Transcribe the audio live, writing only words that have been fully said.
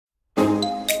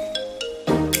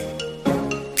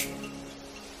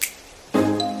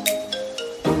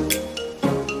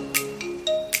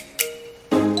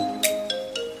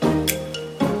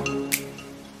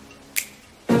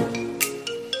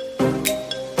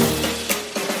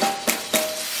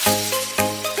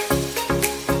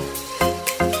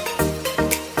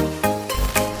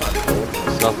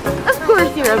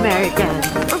American.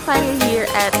 We're finally here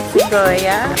at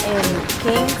Sequoia in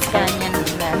Kings Canyon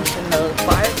National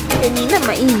Park. Kanina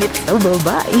mainit sa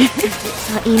baba.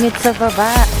 Mainit sa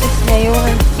baba. Tapos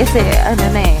ngayon, kasi ano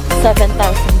na eh, 7,000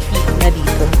 feet na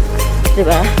dito.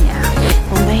 Diba?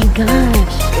 Yeah. Oh my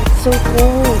gosh, it's so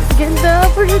cool. Ganda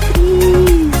for the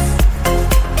trees.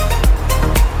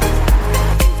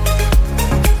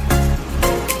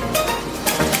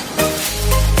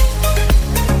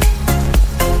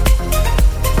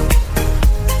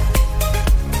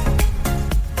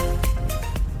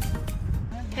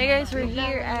 Hey guys, we're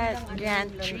here at Grand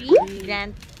Tree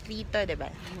to, diba?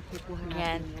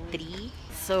 Grand Tree.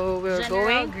 So we're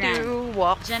going to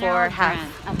walk for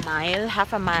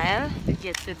half a mile to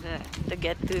get to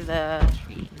the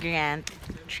Grand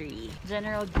Tree.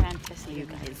 General Grant kasi. You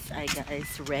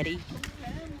guys ready?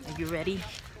 Are you ready?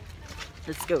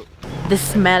 Let's go. The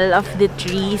smell of the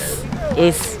trees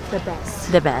is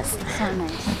the best. So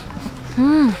nice.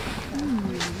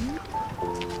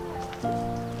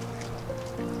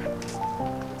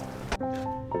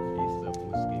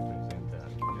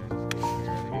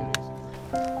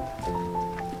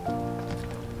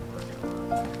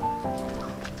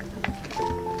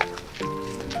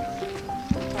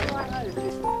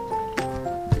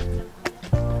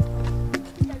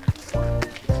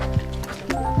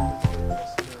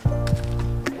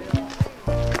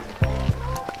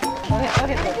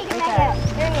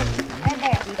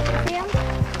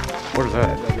 Where's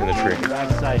that? In the tree.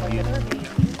 Outside view.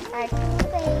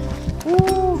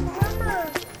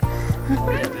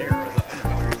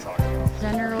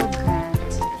 General Grant.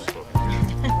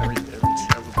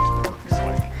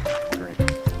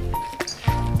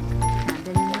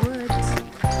 Cabin in the woods.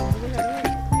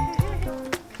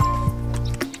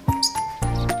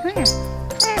 Come here.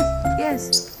 Yes.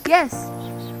 Yes.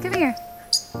 Come here.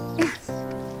 Yes.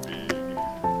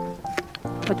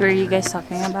 What were you guys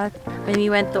talking about? When we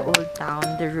went to Old Town,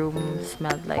 the room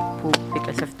smelled like poop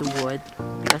because of the wood.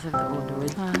 Because of the old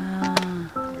wood.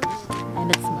 And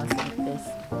it smells like this.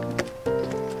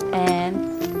 And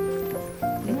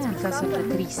It's because of the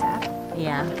tree sap.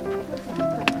 yeah.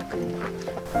 Okay.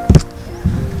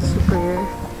 Super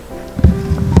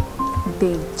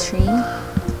big tree.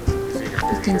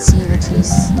 You can see the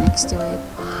trees next to it.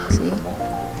 See?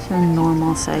 They're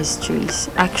normal sized trees.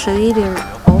 Actually, they're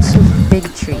also big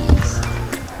trees.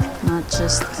 Not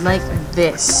just like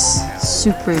this.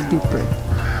 Super duper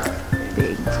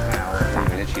big fat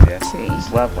tree.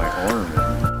 Slap my arm.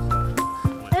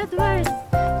 Edward!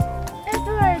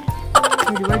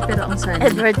 Edward, pero ang sunny.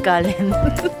 Edward Cullen.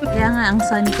 Kaya nga, ang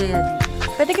sunny kaya.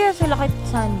 Pwede kaya sila kahit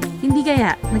sunny? Hindi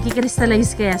kaya.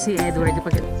 Nagkikrystallize kaya si Edward.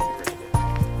 Pag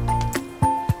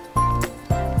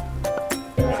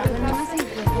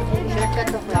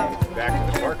Back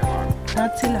to the parking lot.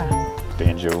 not sila.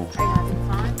 Banjo.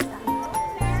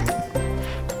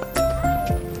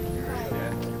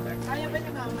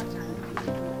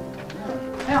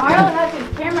 Arnold has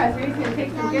his camera, so he's gonna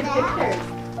take some good pictures.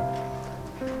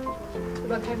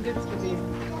 About 10 dips for me.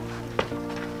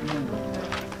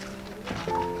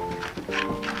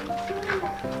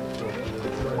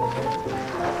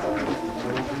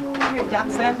 Here,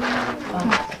 Jackson.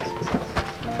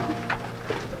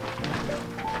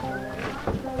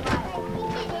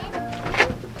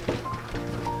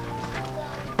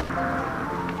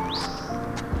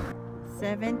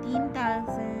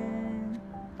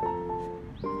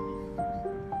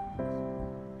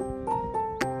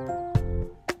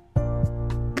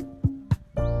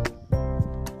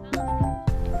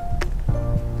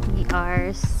 We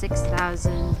are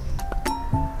 7,000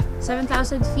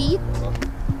 feet.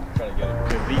 Trying to get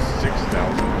it at least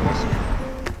 6,000.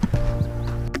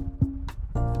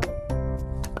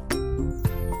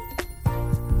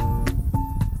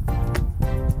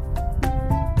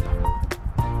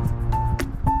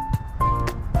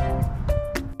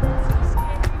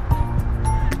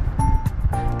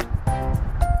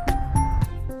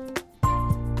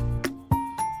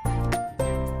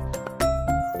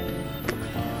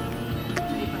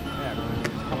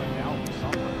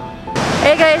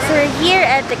 Hey guys, we're here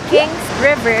at the Kings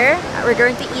River. We're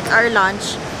going to eat our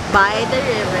lunch by the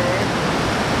river.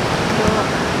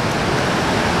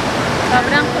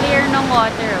 Sobrang clear ng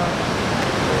water, oh.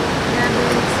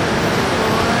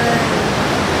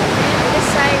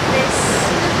 Beside this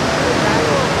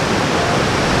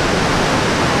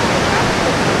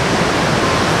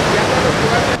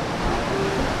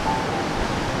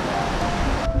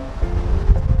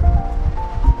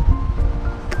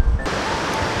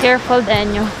Careful,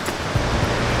 Daniel.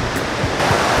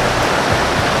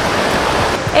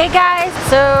 Hey guys,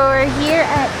 so we're here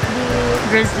at the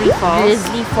Grizzly Falls.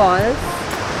 Grizzly Falls.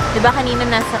 Diba kanina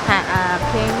nasa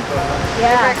King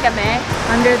River kami?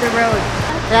 Under the road.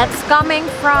 That's coming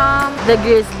from the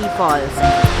Grizzly Falls.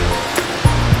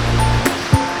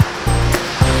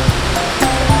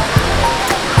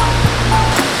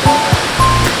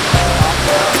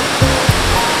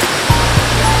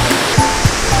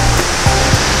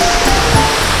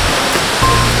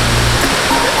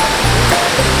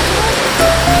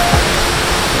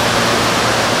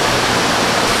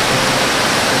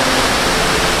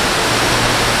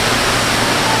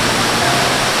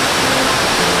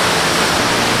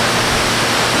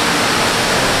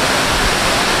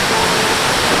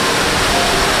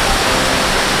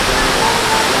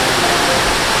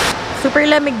 Super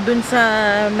lamig dun sa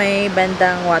may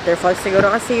bandang waterfall.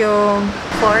 Siguro kasi yung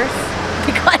force,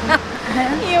 hindi ko alam,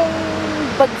 yung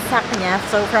bagsak niya.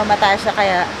 So, from mataas siya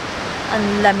kaya ang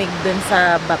lamig dun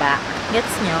sa baba.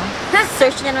 Gets nyo?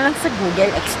 Search nyo na lang sa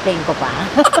Google, explain ko pa.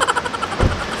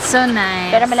 So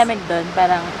nice. Pero malamig dun,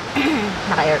 parang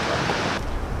naka-aircon.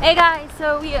 Hey guys,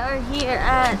 so we are here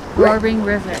at Roaring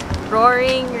River.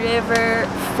 Roaring River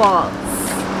Falls.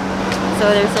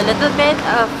 So there's a little bit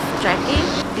of trekking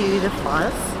to the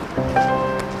falls.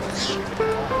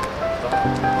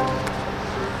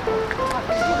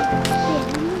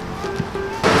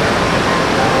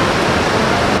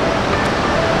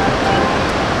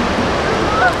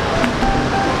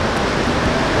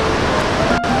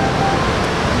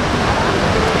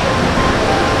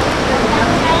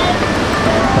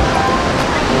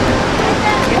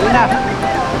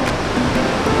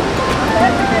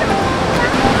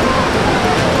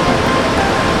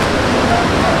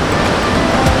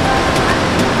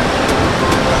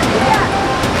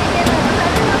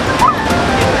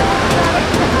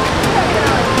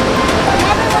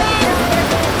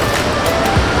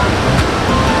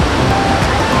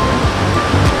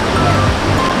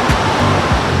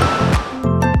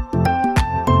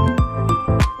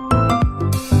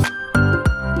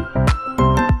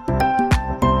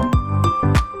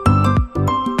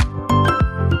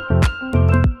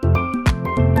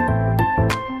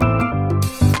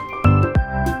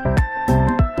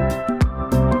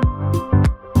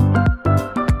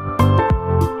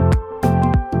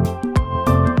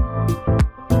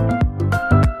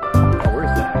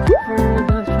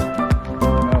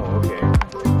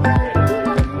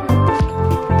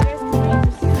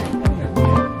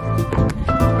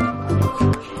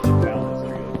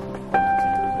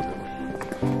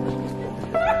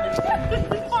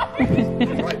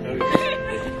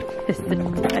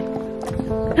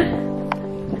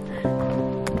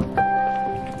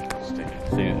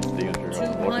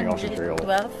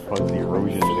 Cause the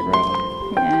erosion to the ground.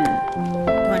 Yeah.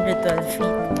 212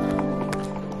 feet.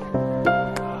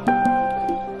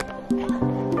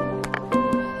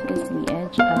 It's the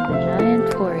edge of the giant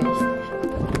forest.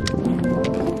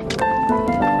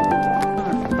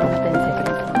 10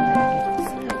 seconds.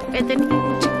 Ito na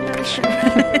yung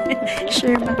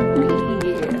Sherma.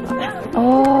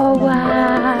 Oh,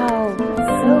 wow!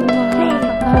 So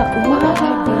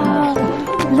wow!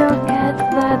 Look at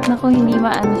that! Naku, hindi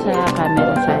maano sa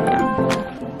camera, sayang.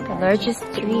 The largest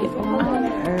tree on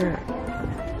earth.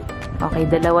 Okay,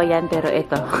 dalawa yan, pero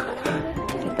ito.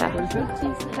 Ito.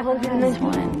 This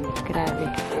one. Grabe.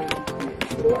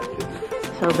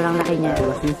 Sobrang laki niya.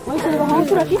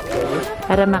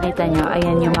 Para makita nyo,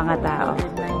 ayan yung mga tao.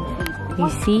 You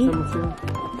see?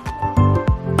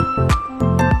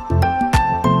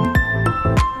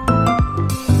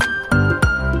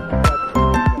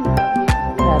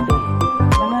 Grabe.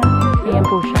 Ayan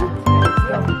po siya.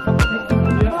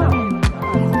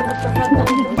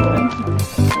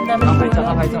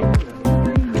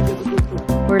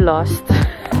 We're lost.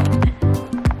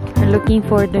 We're looking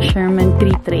for the Sherman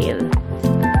Tree Trail.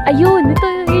 Ayun! Ito,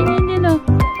 yun, oh.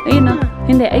 Ayun, oh.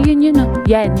 Hindi, ayun, yun, oh.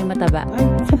 Yan, yung mataba. Ay,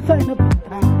 saan tayo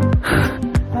napunta?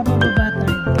 Napababa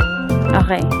tayo.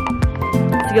 Okay.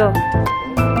 Let's go.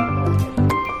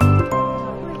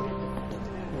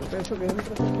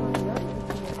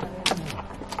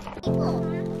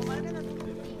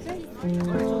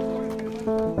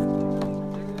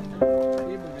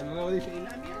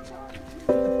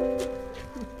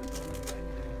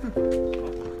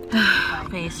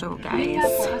 Okay, so guys,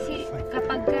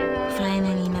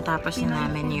 finally natapos na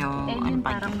namin yung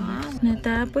unpacking.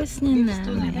 Natapos na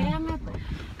namin.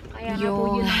 Kaya nga po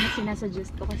yun ang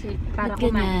sinasuggest ko kasi para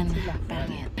Ganyan. kumain sila.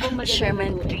 Pangit.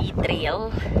 Sherman Tree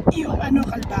Trail. Yung ano,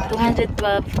 kalbaro.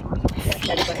 212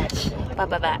 feet.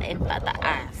 Pababa and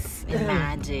pataas.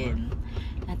 Imagine.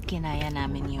 At kinaya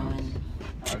namin yun.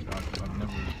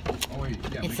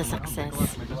 It's a success.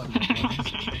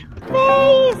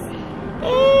 Face!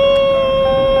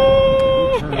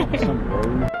 Some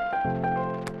road.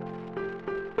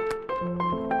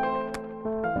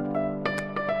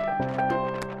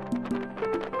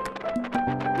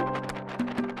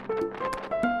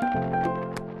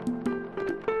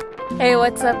 Hey,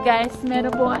 what's up guys?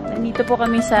 Nandito po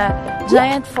kami sa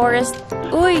Giant Forest.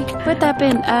 Uy, what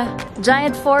happened?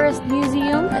 Giant Forest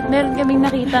Museum at meron kaming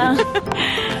nakita.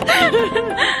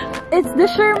 It's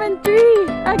the Sherman tree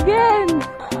again.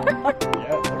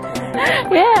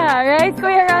 Yeah, right,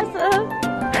 Kuya Russell?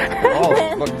 All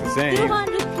look the same.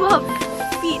 212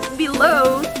 feet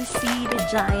below to see the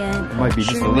giant. It might be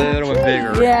just a little bit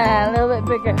bigger. Yeah, a little bit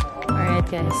bigger. Alright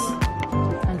guys,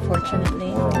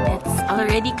 unfortunately, It's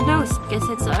already closed because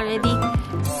it's already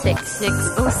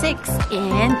 6:06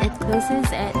 and it closes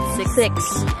at 6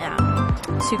 p.m.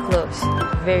 too close.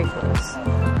 Very close.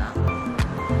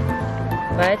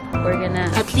 But we're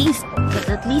gonna At least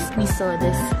we saw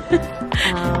this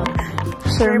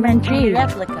Sherman tree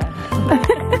replica. Alright,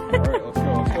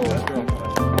 let's go.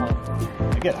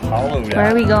 I get hollowed Where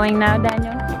are out. we going now,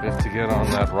 Daniel? We have to get on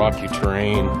that rocky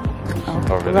terrain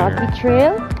over Rocky there.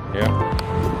 Trail? Yeah.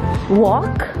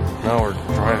 Walk? No, we're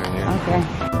driving, yeah. Okay.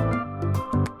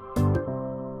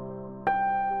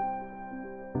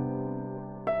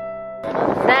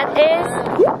 That is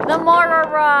the Mora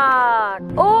Rock.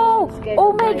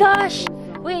 Oh my gosh.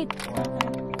 Wait.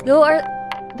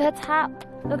 That's hap.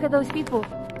 Look at those people.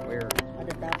 Where? At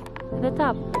the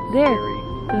top.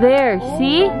 There.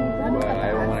 See? Well,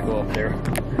 I don't want to go up there.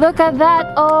 Look at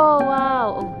that. Oh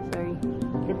wow. Oh, sorry.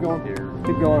 Keep going here.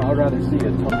 Keep going. I'd rather see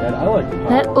it. I like the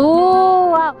That.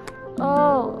 Oh wow.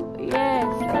 Oh yes.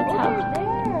 That's how.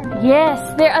 Yes,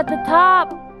 they're at the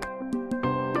top.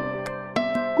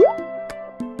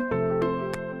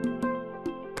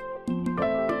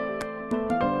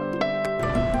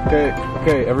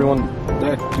 Okay, everyone,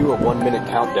 let's do a 1 minute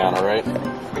countdown, alright? Are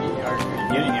you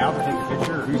getting out to take a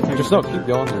picture? Or who's taking Just a no, picture? keep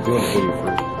going. They're doing a video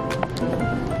first.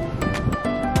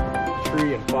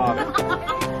 Tree and father.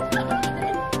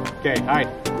 Okay, hide.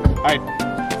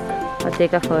 I'll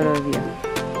take a photo of you.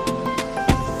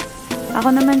 Ako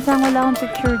naman sang wala akong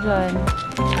picture dyan.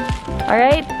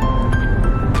 Alright?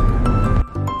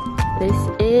 This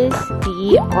is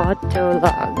the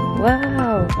autolog.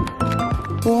 Wow!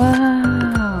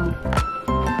 Wow!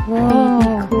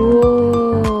 Wow!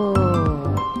 Cool!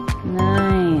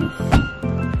 Nice!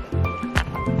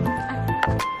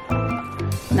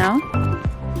 Now?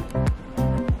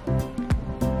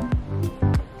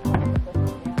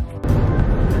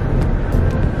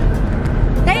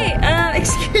 Hey!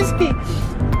 Excuse me!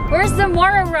 Where's the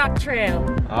Mora Rock Trail?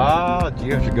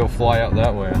 You have to go fly out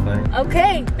that way, I think.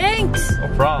 Okay, thanks! No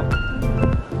problem.